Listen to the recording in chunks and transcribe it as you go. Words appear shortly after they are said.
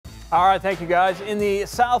All right, thank you guys. In the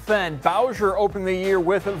South End, Bowsher opening the year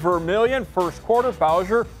with Vermilion. First quarter,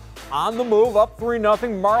 Bowsher on the move, up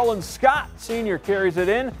 3-0. Marlon Scott, senior, carries it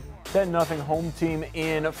in. 10-0 home team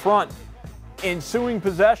in front. Ensuing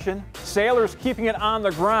possession, Sailors keeping it on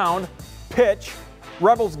the ground. Pitch.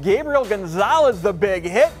 Rebels Gabriel Gonzalez, the big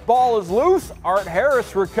hit. Ball is loose. Art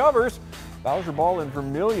Harris recovers. Bowsher ball in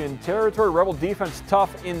Vermilion territory. Rebel defense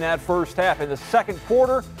tough in that first half. In the second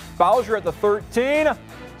quarter, Bowsher at the 13.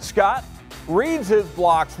 Scott reads his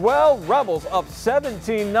blocks well. Rebels up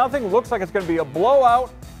 17-0. Looks like it's going to be a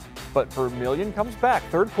blowout, but Vermilion comes back.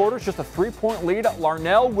 Third quarter is just a 3-point lead.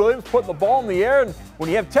 Larnell Williams putting the ball in the air, and when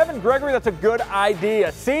you have Tevin Gregory, that's a good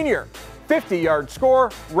idea. Senior, 50-yard score.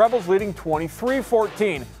 Rebels leading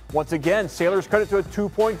 23-14. Once again, Sailors cut it to a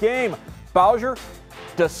 2-point game. Bowsher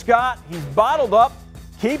to Scott. He's bottled up,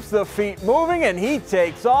 keeps the feet moving, and he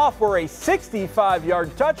takes off for a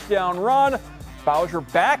 65-yard touchdown run.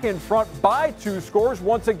 Bowsher back in front by 2 scores.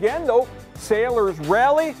 Once again, though, Sailors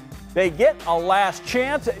rally. They get a last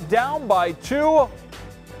chance, down by 2.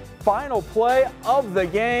 Final play of the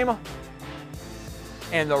game.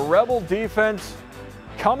 And the Rebel defense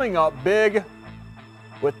coming up big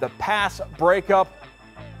with the pass breakup.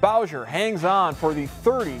 Bowsher hangs on for the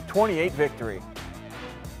 30-28 victory.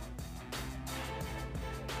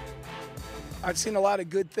 I've seen a lot of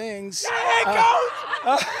good things.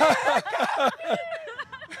 How'd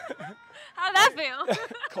that feel?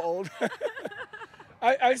 Cold.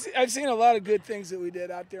 I've seen a lot of good things that we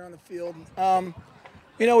did out there on the field.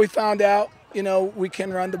 You know, we found out, you know, we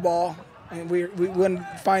can run the ball, and we wouldn't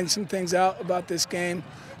find some things out about this game.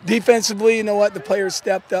 Defensively, you know what, the players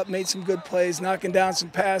stepped up, made some good plays, knocking down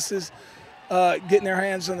some passes, getting their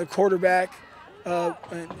hands on the quarterback,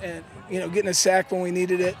 and you know, getting a sack when we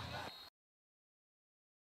needed it.